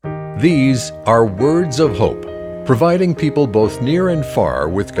These are Words of Hope, providing people both near and far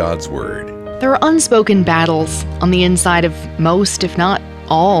with God's Word. There are unspoken battles on the inside of most, if not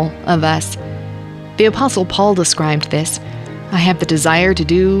all, of us. The Apostle Paul described this. I have the desire to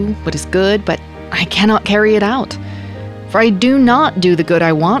do what is good, but I cannot carry it out. For I do not do the good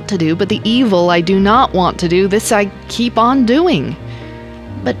I want to do, but the evil I do not want to do, this I keep on doing.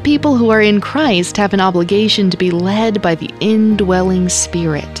 But people who are in Christ have an obligation to be led by the indwelling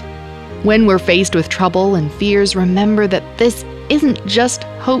Spirit. When we're faced with trouble and fears, remember that this isn't just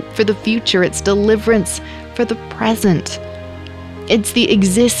hope for the future, it's deliverance for the present. It's the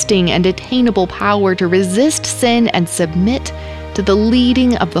existing and attainable power to resist sin and submit to the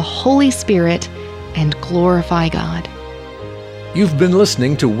leading of the Holy Spirit and glorify God. You've been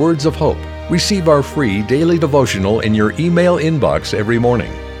listening to Words of Hope. Receive our free daily devotional in your email inbox every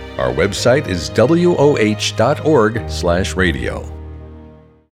morning. Our website is woh.org/radio.